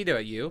tuxedo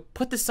at you.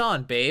 Put this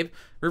on, babe.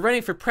 We're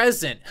running for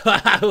president.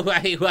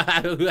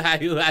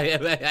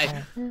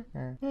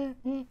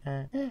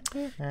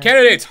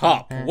 Candidate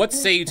Hop, what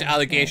say you to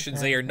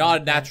allegations that you're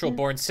not a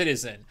natural-born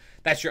citizen,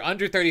 that you're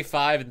under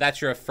 35, and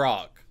that you're a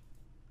frog?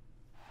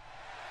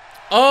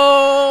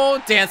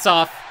 Oh, dance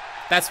off.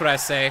 That's what I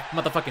say.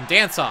 Motherfucking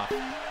dance off.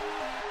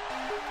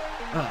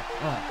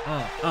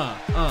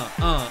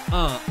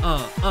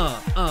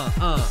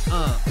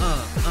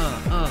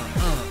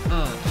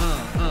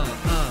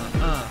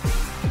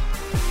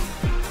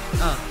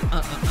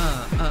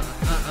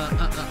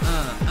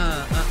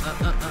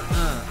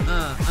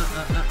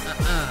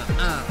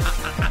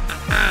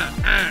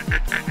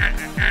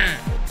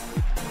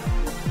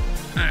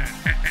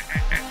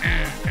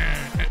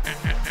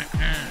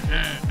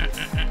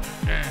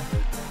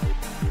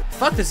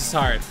 Fuck, this is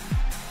hard.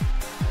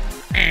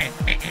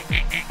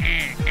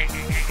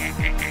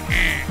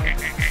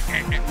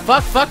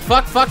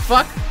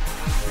 Fuck.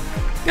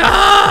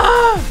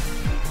 Ah!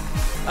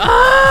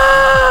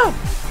 Ah!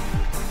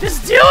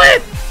 Just do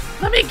it!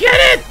 Let me get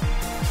it!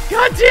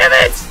 God damn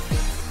it!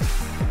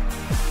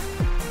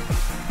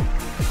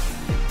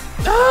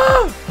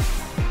 Ah!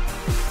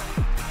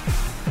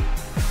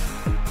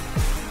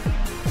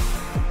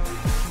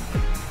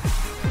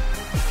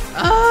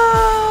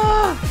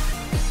 Ah!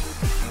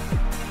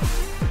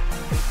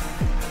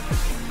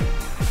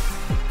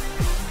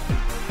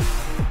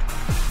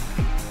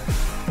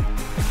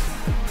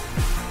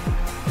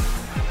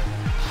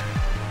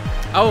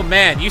 Oh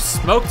man, you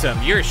smoked him.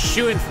 You're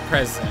shooing for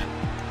president.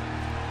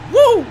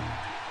 Woo!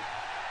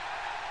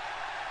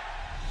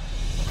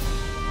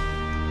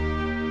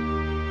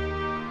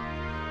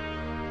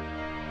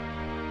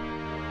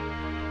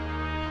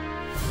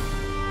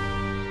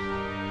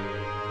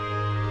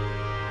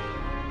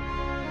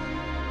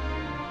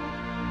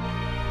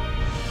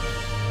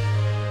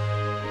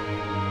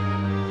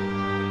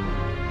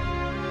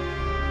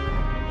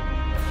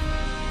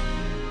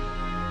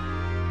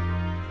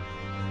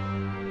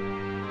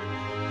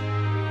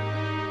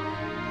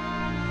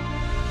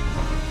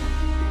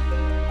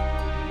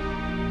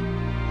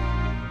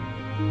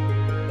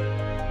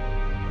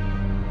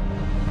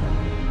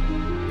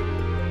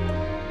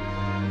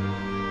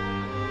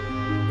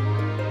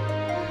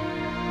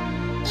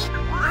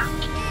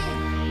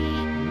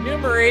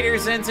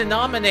 Numerators and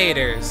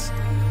denominators.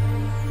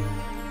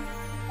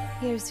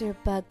 Here's your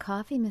bug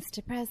coffee,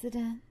 Mr.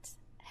 President.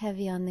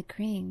 Heavy on the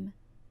cream.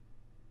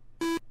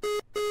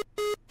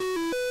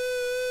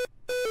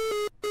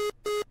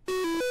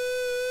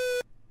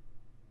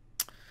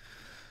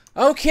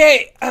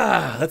 Okay,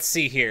 let's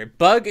see here.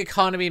 Bug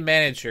economy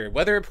manager.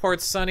 Weather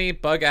reports sunny,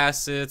 bug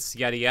assets,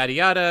 yada yada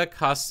yada.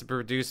 Costs to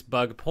produce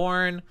bug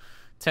porn.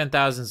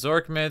 10,000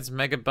 Zorkmids,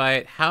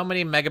 megabyte. How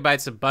many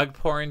megabytes of bug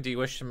porn do you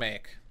wish to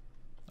make?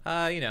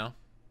 You know,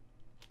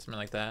 something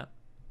like that.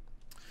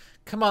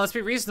 Come on, let's be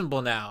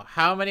reasonable now.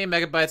 How many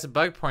megabytes of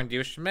bug porn do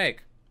you wish to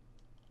make?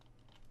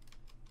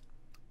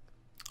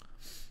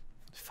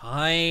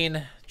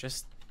 Fine,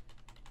 just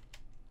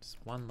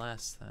one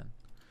less then.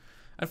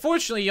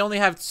 Unfortunately, you only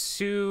have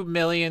 2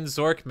 million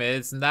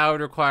Zorkmids, and that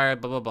would require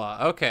blah blah blah.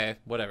 Okay,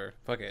 whatever.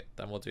 Fuck it.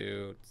 Then we'll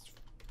do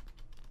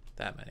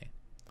that many.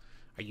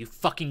 Are you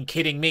fucking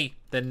kidding me?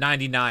 Then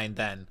 99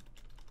 then.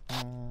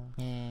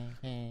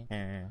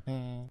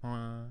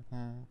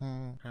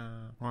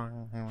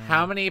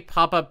 How many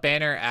pop-up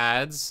banner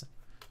ads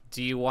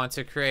do you want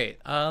to create?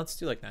 Let's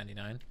do like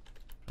 99.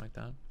 Like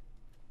that.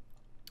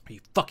 Are you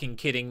fucking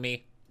kidding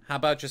me? How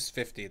about just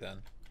 50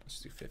 then?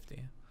 Let's do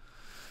 50.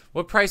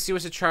 What price do you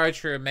wish to charge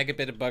for a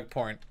megabit of bug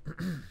porn?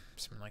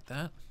 Something like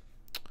that.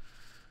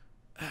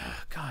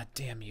 God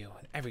damn you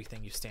and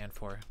everything you stand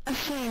for.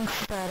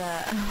 Thanks, but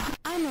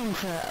I'm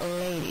into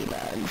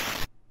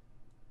ladybugs.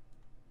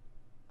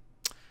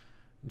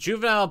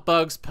 Juvenile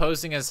bugs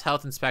posing as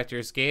health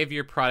inspectors gave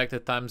your product a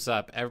thumbs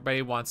up.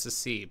 Everybody wants to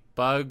see.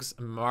 Bugs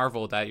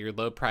marveled at your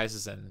low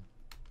prices and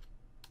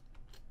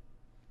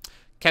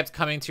kept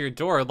coming to your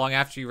door long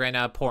after you ran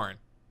out of porn.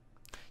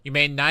 You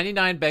made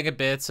 99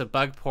 megabits of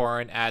bug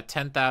porn at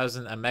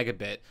 10,000 a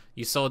megabit.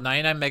 You sold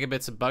 99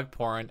 megabits of bug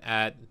porn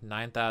at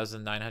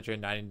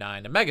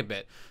 9,999 a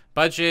megabit.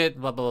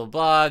 Budget, blah, blah, blah,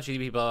 blah.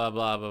 GDP, blah,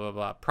 blah, blah, blah, blah,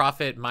 blah.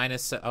 Profit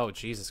minus... Oh,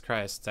 Jesus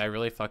Christ. Did I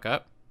really fuck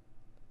up?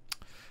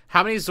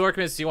 How many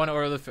Zorkmids do you want to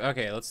order?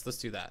 Okay, let's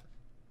do that.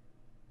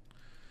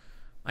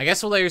 I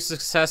guess we'll let your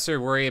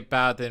successor worry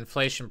about the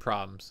inflation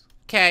problems.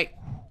 Okay.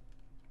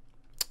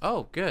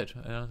 Oh, good.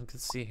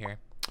 Let's see here.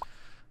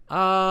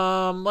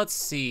 Let's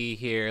see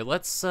here.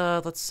 Let's do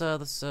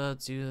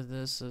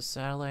this.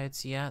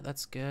 Satellites. Yeah,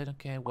 that's good.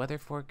 Okay, weather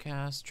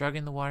forecast. Drug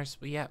in the water.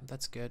 Yeah,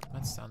 that's good.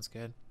 That sounds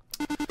good.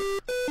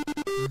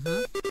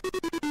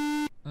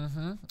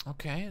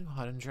 Okay,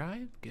 hot and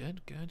dry.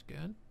 Good.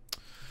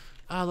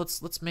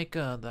 Let's make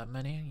that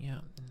many. Yeah.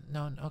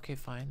 No. Okay,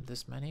 fine.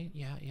 This many.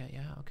 Yeah.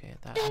 Okay,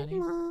 that many.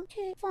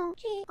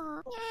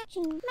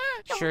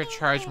 Sure,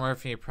 charge more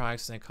for your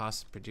products than it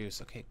costs to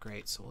produce. Okay,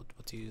 great. So we'll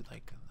do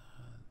like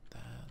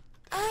that.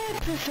 I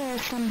prefer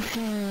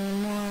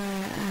something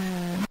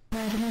more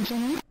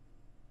residential.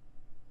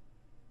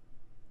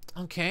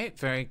 Okay,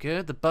 very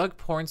good. The bug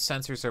porn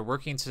sensors are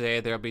working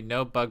today. There will be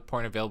no bug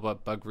porn available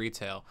at Bug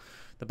Retail.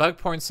 The bug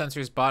porn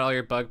sensors bought all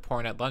your bug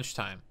porn at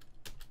lunchtime.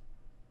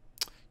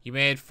 You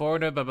made 4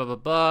 blah blah blah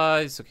blah.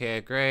 It's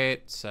okay,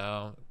 great.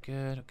 So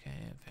good.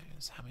 Okay,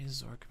 how many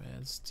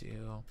Zorkmids do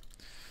you?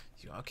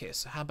 Okay,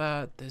 so how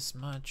about this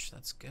much?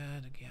 That's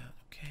good. Yeah.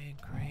 Okay,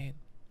 great.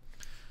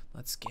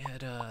 Let's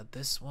get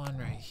this one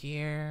right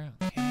here.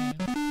 Okay.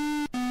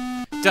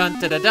 Dun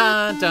da da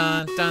da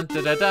dun dun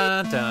da da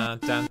da dun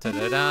dun da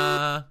da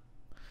da.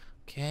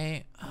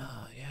 Okay.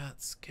 Yeah,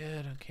 it's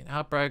good. Okay, an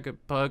outbreak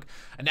of bug,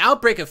 an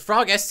outbreak of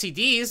frog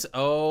STDs.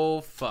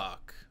 Oh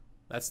fuck,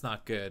 that's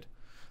not good.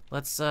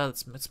 Let's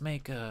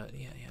make yeah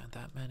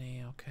that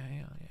many.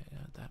 Okay. Oh,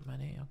 yeah that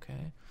many.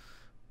 Okay.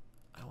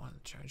 I want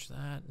to charge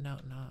that. No.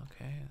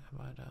 Okay. How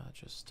about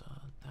just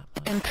that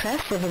much?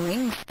 Impressive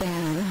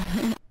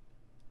wingspan.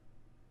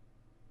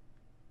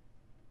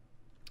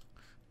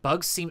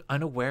 Bugs seem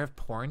unaware of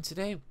porn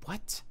today?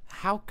 What?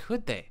 How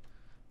could they?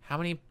 How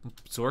many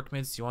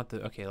Zorkmids do you want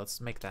the... Okay, let's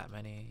make that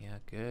many. Yeah,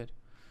 good.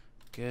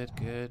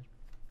 Good.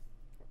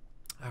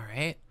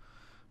 Alright.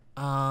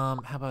 How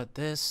about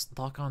this?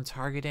 Lock on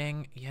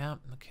targeting. Yeah,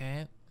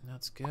 okay.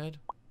 That's good.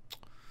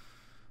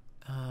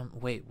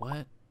 Wait,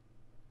 what?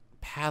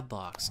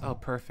 Padlocks. Oh,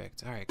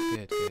 perfect. Alright,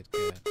 good.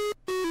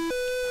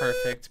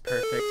 Perfect.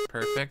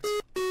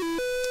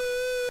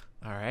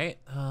 Alright,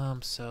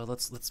 so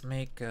let's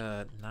make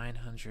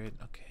 900.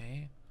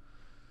 Okay,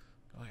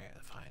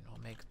 fine.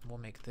 We'll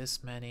make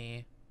this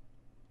many,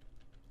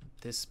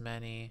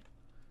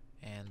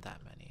 and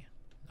that many.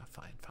 No,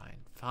 fine.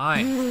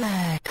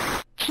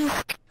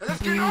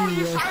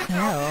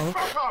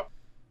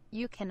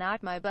 You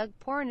cannot buy bug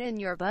porn in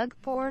your bug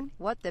porn.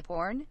 What the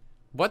porn?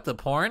 What the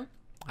porn?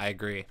 I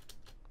agree.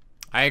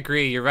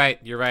 You're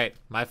right.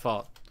 My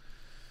fault.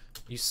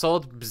 You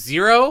sold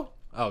 0?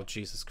 Oh,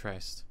 Jesus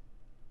Christ.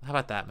 How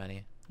about that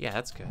many? Yeah,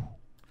 that's good.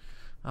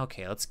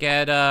 Okay, let's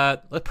get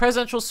a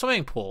presidential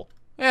swimming pool.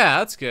 Yeah,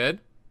 that's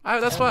good.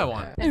 That's what I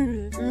want.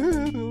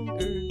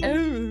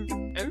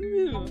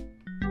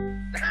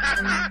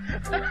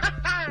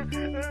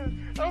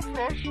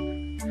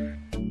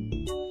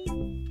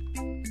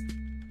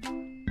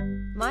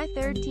 My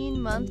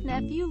 13-month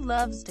nephew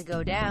loves to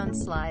go down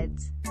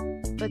slides.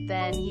 But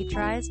then he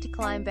tries to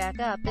climb back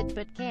up it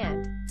but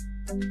can't.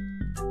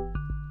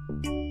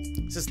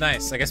 This is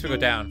nice. I guess we go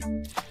down.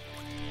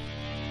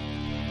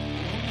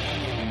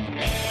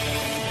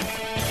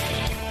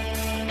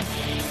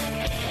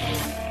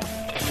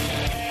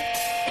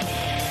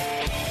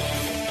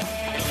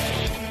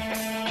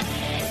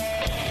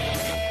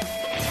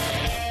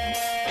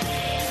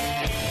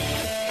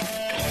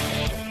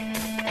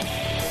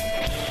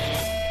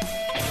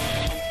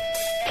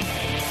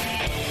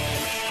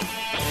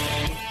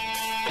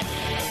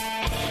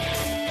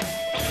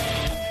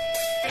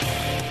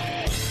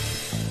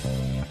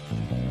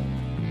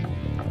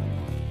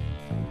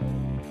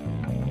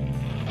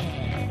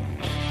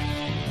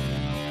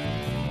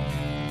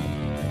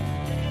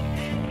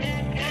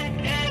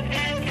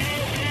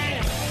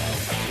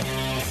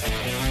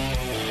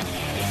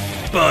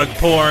 Bug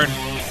porn.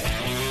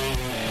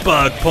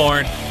 Bug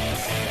porn.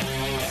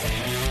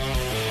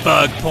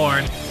 Bug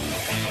porn.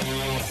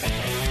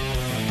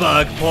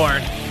 Bug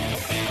porn.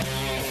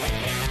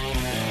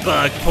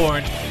 Bug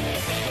porn.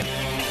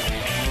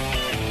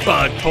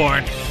 Bug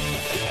porn.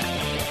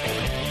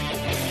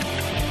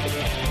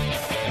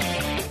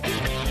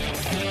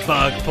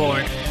 Bug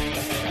porn.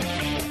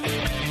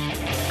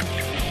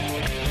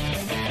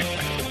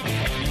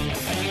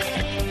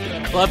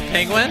 Club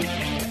Penguin?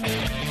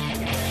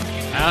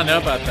 I don't know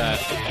about that.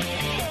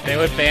 They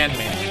would ban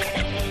me.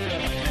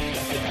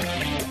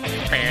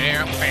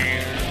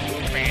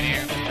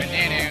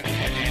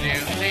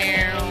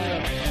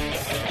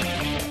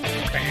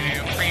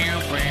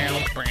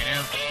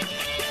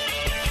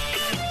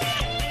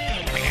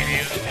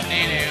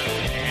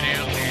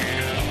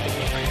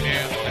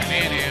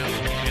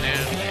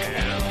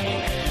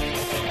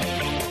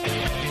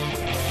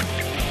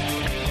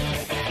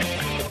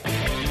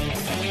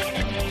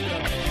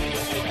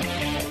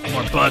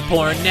 More bug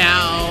porn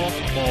now.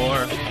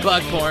 More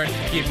bug porn.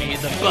 Give me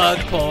the bug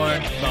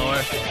porn.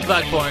 More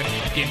bug porn.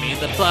 Give me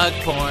the bug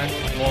porn.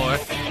 More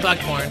bug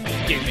porn.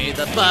 Give me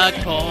the bug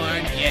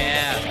porn.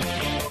 Yeah.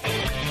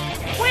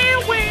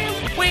 Wow,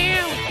 wow,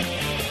 wow.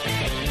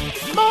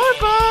 More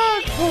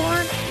bug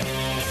porn.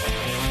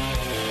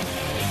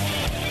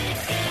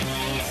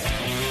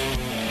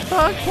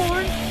 Bug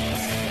porn.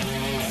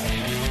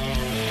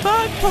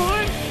 Bug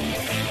porn.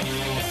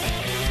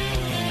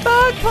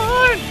 Bug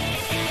porn.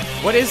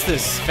 What is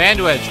this?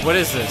 Vandwedge, what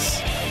is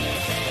this?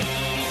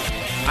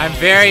 I'm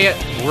very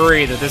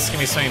worried that this is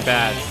gonna be something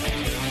bad.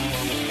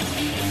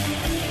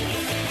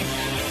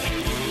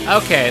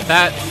 Okay,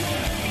 that...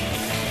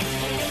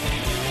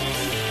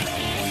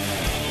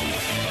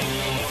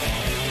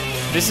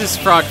 This is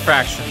Frog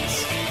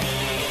Fractions.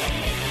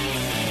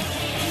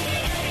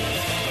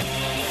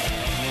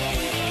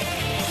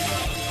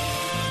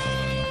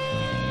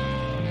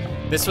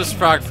 This was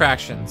Frog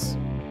Fractions.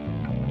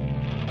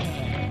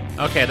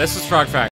 Okay, this was Frog Fractions.